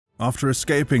After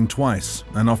escaping twice,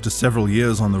 and after several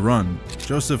years on the run,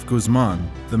 Joseph Guzman,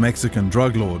 the Mexican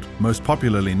drug lord most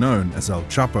popularly known as El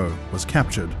Chapo, was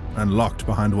captured and locked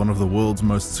behind one of the world's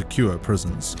most secure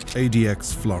prisons,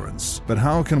 ADX FLORENCE. But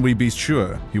how can we be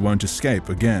sure he won't escape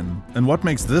again? And what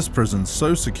makes this prison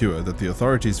so secure that the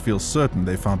authorities feel certain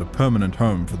they found a permanent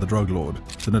home for the drug lord?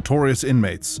 The notorious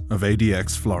inmates of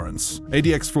ADX FLORENCE.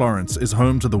 ADX FLORENCE is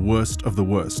home to the worst of the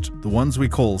worst, the ones we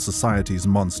call society's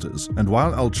monsters. And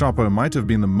while El Chapo might have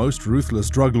been the most ruthless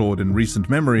drug lord in recent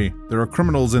memory, there are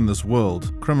criminals in this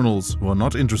world, criminals who are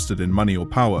not interested in money or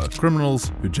power,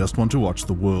 criminals who just want to watch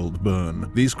the world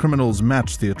burn. These criminals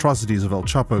match the atrocities of El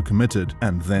Chapo committed,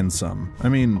 and then some. I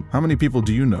mean, how many people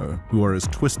do you know who are as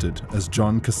twisted as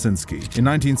John Krasinski? In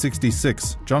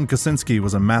 1966, John Krasinski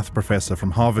was a math professor from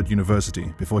Harvard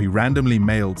University before he randomly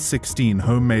mailed 16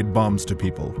 homemade bombs to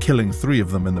people, killing 3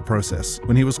 of them in the process.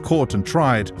 When he was caught and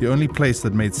tried, the only place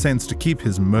that made sense to keep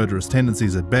his murderous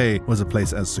tendencies at bay was a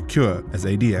place as secure as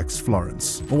ADX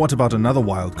FLORENCE. Or what about another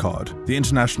wild card? The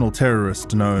international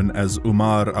terrorist known as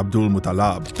Umar Abdul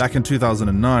Muttalib. Back in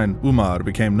 2009, Umar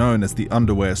became known as the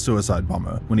underwear suicide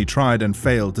bomber when he tried and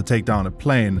failed to take down a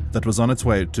plane that was on its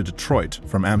way to Detroit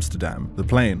from Amsterdam. The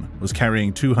plane was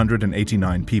carrying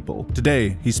 289 people.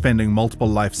 Today, he's spending multiple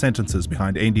life sentences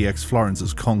behind ADX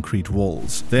FLORENCE's concrete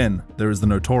walls. Then, there is the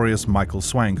notorious Michael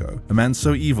Swango, a man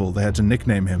so evil they had to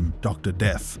nickname him Dr.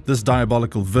 Death. This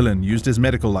diabolical villain used his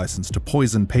medical license to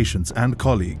poison patients and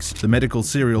colleagues. The medical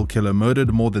serial killer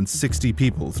murdered more than 60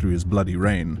 people through his bloody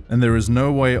reign. And there is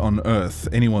no way on earth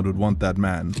anyone would want that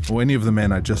man, or any of the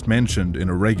men I just mentioned, in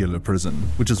a regular prison,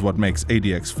 which is what makes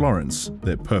ADX FLORENCE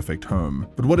their perfect home.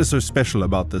 But what is so special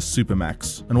about this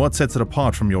supermax, and what sets it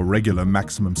apart from your regular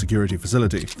maximum security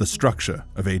facility? The structure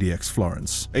of ADX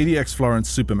FLORENCE. ADX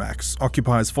FLORENCE Supermax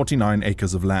occupies 49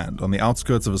 acres of land on the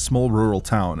outskirts of a small rural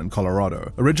town in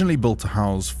Colorado. Originally built to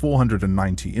house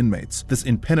 490 inmates, this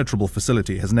impenetrable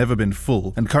facility has never been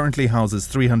full and currently houses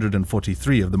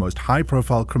 343 of the most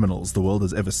high-profile criminals the world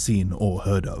has ever seen or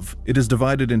heard of. It is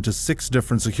divided into 6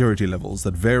 different security levels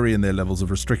that vary in their levels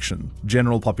of restriction: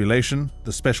 general population,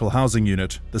 the special housing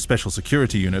unit, the special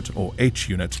security unit or H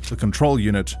unit, the control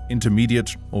unit,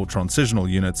 intermediate or transitional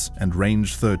units, and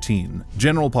range 13.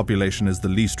 General population is the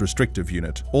least restrictive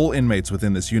unit. All inmates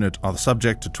within this unit are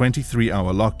subject to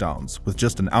 23-hour lockdowns with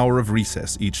just an hour of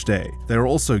recess each day. They are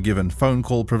also given phone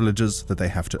call privileges that they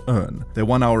have to earn. Their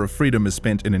 1 hour of freedom is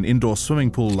spent in an indoor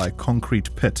swimming pool-like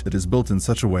concrete pit that is built in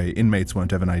such a way inmates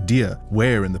won't have an idea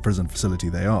where in the prison facility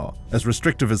they are. As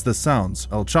restrictive as this sounds,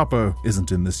 El Chapo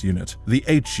isn't in this unit. The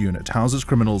H unit houses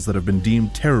criminals that have been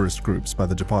deemed terrorist groups by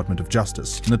the Department of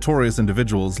Justice. Notorious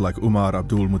individuals like Umar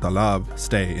Abdul Muttalib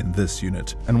stay in this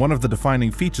unit. And one of the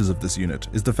defining features of this unit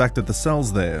is the fact that the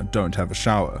cells there don't have a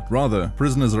shower. Rather,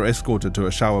 prisoners are escorted to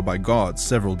a shower by guards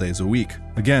several days a week.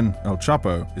 Again, El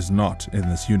Chapo is not in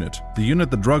this unit. The unit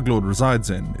the drug lord resides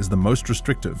in is the most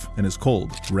restrictive and is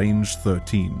called Range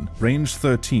 13. Range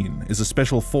 13 is a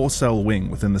special 4-cell wing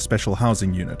within the special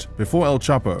housing unit. Before El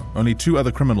Chapo, only 2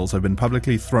 other criminals have been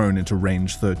publicly thrown into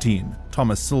Range 13.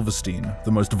 Thomas Silverstein,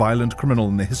 the most violent criminal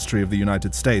in the history of the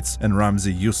United States, and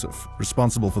Ramzi Youssef,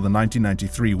 responsible for the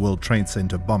 1993 World Trade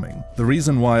Center bombing. The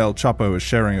reason why El Chapo is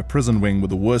sharing a prison wing with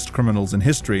the worst criminals in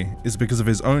history is because of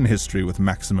his own history with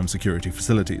maximum security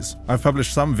facilities. I've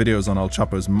published some videos on El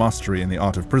Chapo's mastery in the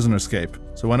art of prison escape,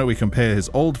 so why don't we compare his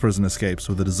old prison escapes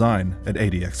with the design at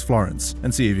ADX FLORENCE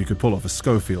and see if you could pull off a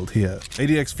Schofield here.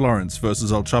 ADX FLORENCE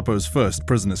versus El Chapo's first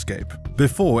prison escape.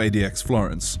 Before ADX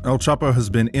FLORENCE, El Chapo has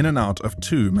been in and out of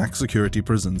 2 max security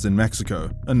prisons in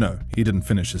Mexico. And no, he didn't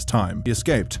finish his time. He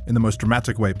escaped in the most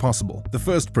dramatic way possible. The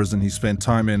first prison he spent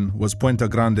time in was Puente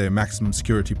Grande Maximum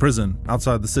Security Prison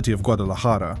outside the city of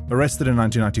Guadalajara. Arrested in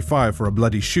 1995 for a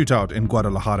bloody shootout in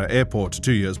Guadalajara Airport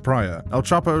 2 years prior, El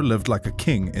Chapo lived like a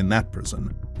king in that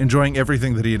prison, enjoying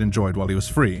everything that he had enjoyed while he was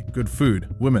free: good food,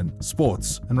 women,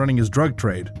 sports, and running his drug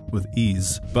trade with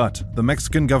ease. But the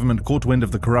Mexican government caught wind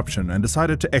of the corruption and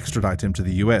decided to extradite him to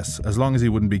the US as long as he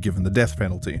wouldn't be given the death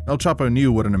penalty. El Chapo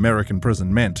knew what an American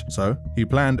prison meant, so he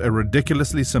planned a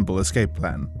ridiculously simple escape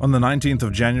plan. On the 19th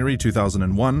of January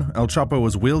 2001, El Chapo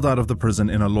was wheeled out of the prison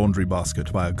in a laundry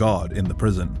basket by a guard in the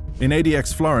prison. In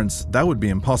ADX FLORENCE, that would be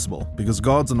impossible because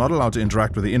guards are not allowed to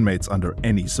interact with the inmates under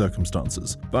any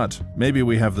circumstances. But maybe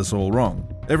we have have this all wrong.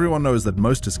 Everyone knows that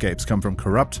most escapes come from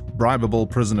corrupt, bribable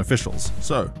prison officials.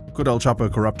 So, could El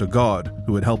Chapo corrupt a guard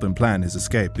who would help him plan his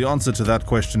escape? The answer to that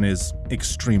question is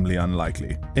extremely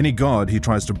unlikely. Any guard he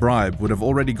tries to bribe would have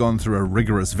already gone through a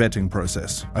rigorous vetting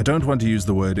process. I don't want to use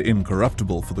the word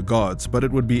incorruptible for the guards, but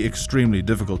it would be extremely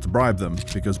difficult to bribe them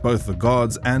because both the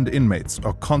guards and inmates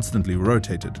are constantly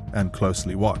rotated and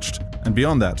closely watched. And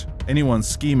beyond that, anyone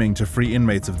scheming to free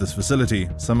inmates of this facility,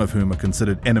 some of whom are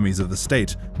considered enemies of the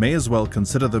state, may as well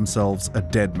consider themselves a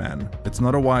dead man. It's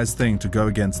not a wise thing to go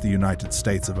against the United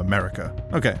States of America.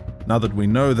 Okay, now that we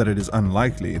know that it is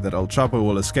unlikely that El Chapo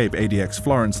will escape ADX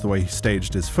Florence the way he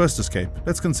staged his first escape,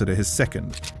 let's consider his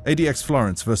second. ADX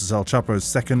Florence versus El Chapo's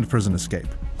second prison escape.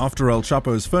 After El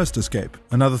Chapo's first escape,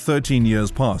 another 13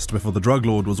 years passed before the drug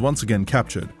lord was once again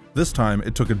captured. This time,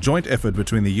 it took a joint effort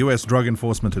between the US Drug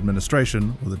Enforcement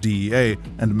Administration, or the DEA,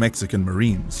 and Mexican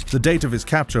Marines. The date of his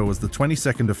capture was the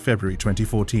 22nd of February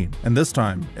 2014, and this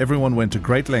time, everyone went to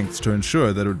great lengths to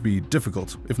ensure that it would be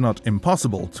difficult, if not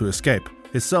impossible, to escape.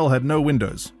 His cell had no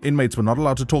windows, inmates were not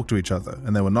allowed to talk to each other,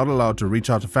 and they were not allowed to reach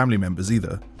out to family members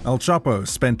either. El Chapo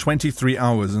spent 23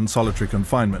 hours in solitary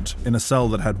confinement, in a cell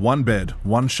that had one bed,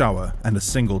 one shower, and a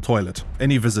single toilet.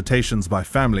 Any visitations by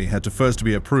family had to first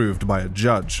be approved by a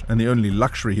judge, and the only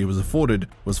luxury he was afforded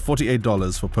was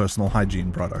 $48 for personal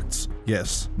hygiene products.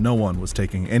 Yes, no one was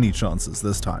taking any chances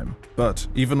this time. But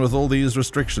even with all these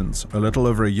restrictions, a little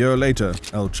over a year later,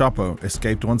 El Chapo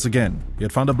escaped once again. He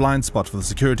had found a blind spot for the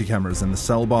security cameras in the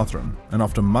cell bathroom, and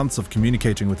after months of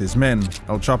communicating with his men,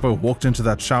 El Chapo walked into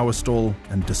that shower stall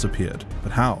and disappeared.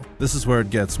 But how? This is where it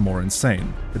gets more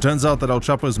insane. It turns out that El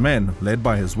Chapo's men, led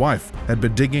by his wife, had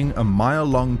been digging a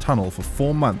mile-long tunnel for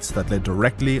 4 months that led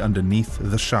directly underneath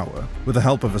the shower. With the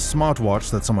help of a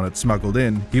smartwatch that someone had smuggled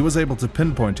in, he was able to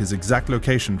pinpoint his exact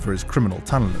location for his criminal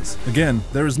tunnelers. Again,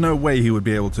 there is no way he would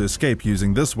be able to escape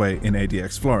using this way in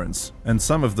ADX Florence. And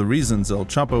some of the reasons El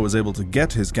Chapo was able to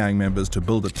get his gang members to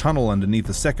build a tunnel underneath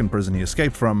the second prison he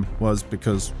escaped from was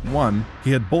because 1.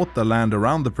 He had bought the land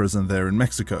around the prison there in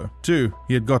Mexico. 2.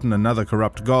 He had gotten another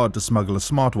corrupt guard to smuggle a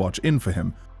smartwatch in for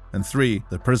him. And 3.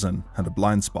 The prison had a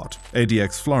blind spot.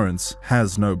 ADX Florence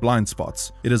has no blind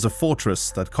spots. It is a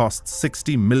fortress that costs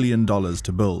 $60 million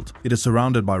to build. It is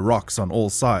surrounded by rocks on all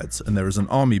sides, and there is an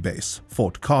army base,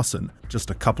 Fort Carson, just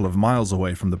a couple of miles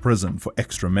away from the prison for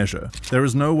extra measure. There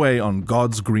is no way on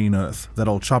God's green earth that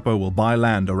El Chapo will buy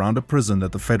land around a prison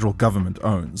that the federal government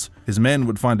owns. His men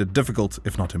would find it difficult,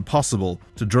 if not impossible,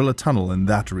 to drill a tunnel in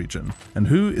that region. And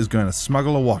who is going to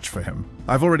smuggle a watch for him?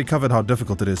 I've already covered how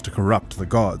difficult it is to corrupt the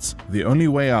guards. The only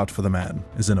way out for the man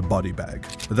is in a body bag.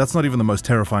 But that's not even the most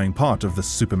terrifying part of this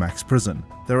supermax prison.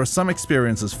 There are some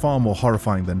experiences far more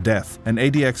horrifying than death, and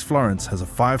ADX Florence has a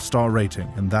 5-star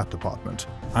rating in that department.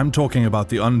 I'm talking about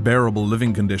the unbearable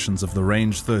living conditions of the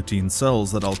Range 13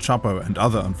 cells that El Chapo and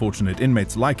other unfortunate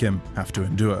inmates like him have to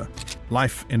endure.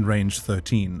 Life in Range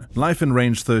 13. Life in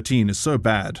Range 13 is so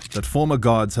bad that former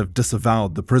guards have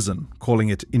disavowed the prison, calling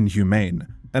it inhumane.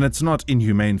 And it's not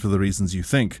inhumane for the reasons you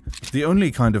think. The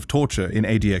only kind of torture in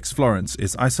ADX Florence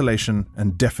is isolation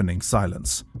and deafening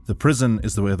silence. The prison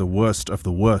is where the worst of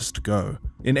the worst go.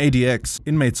 In ADX,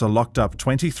 inmates are locked up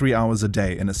 23 hours a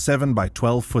day in a 7 by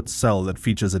 12 foot cell that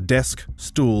features a desk,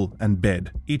 stool, and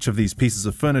bed. Each of these pieces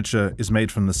of furniture is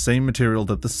made from the same material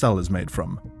that the cell is made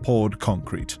from, poured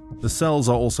concrete. The cells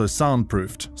are also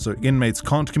soundproofed, so inmates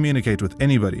can't communicate with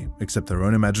anybody except their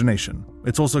own imagination.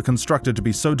 It's also constructed to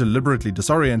be so deliberately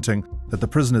disorienting that the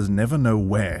prisoners never know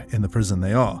where in the prison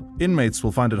they are. Inmates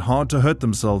will find it hard to hurt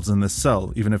themselves in this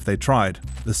cell, even if they tried.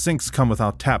 The sinks come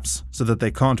without taps, so that they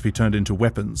can't be turned into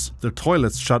weapons. The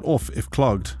toilets shut off if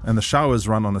clogged, and the showers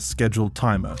run on a scheduled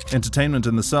timer. Entertainment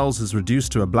in the cells is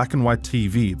reduced to a black and white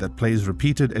TV that plays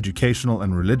repeated educational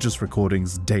and religious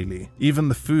recordings daily. Even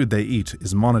the food they eat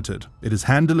is monitored. It is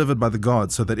hand-delivered by the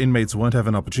guards so that inmates won't have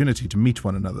an opportunity to meet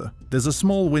one another. There's a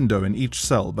small window in each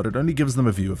cell, but it only gives them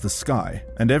a view of the sky.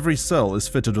 And every cell is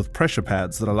fitted with pressure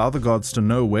pads that allow the guards to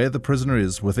know where the prisoner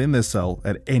is within their cell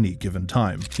at any given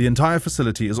time. The entire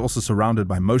facility is also surrounded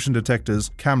by motion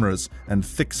detectors, cameras, and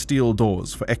thick steel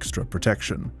doors for extra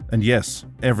protection. And yes,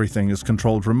 everything is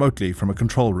controlled remotely from a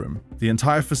control room. The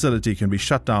entire facility can be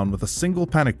shut down with a single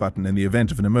panic button in the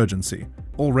event of an emergency.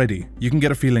 Already, you can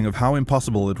get a feeling of how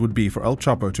impossible it would be for El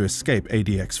Chapo to escape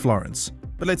ADX Florence.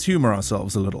 But let's humor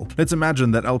ourselves a little. Let's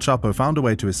imagine that El Chapo found a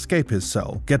way to escape his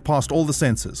cell, get past all the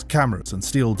sensors, cameras, and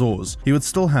steel doors. He would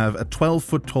still have a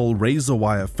 12-foot-tall razor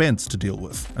wire fence to deal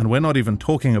with. And we're not even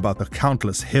talking about the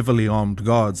countless heavily armed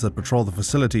guards that patrol the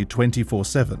facility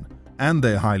 24/7. And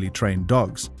their highly trained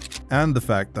dogs. and the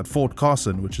fact that Fort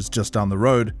Carson, which is just down the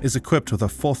road, is equipped with a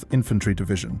 4th Infantry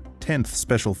Division, 10th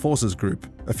Special Forces Group,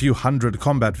 a few hundred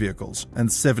combat vehicles,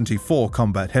 and 74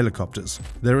 combat helicopters.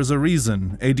 There is a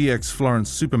reason ADX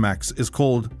Florence Supermax is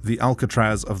called the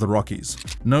Alcatraz of the Rockies.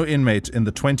 No inmate in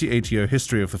the 28-year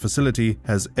history of the facility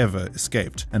has ever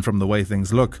escaped, and from the way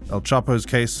things look, El Chapo's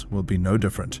case will be no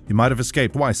different. He might have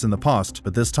escaped twice in the past,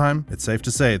 but this time, it's safe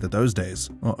to say that those days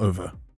are over.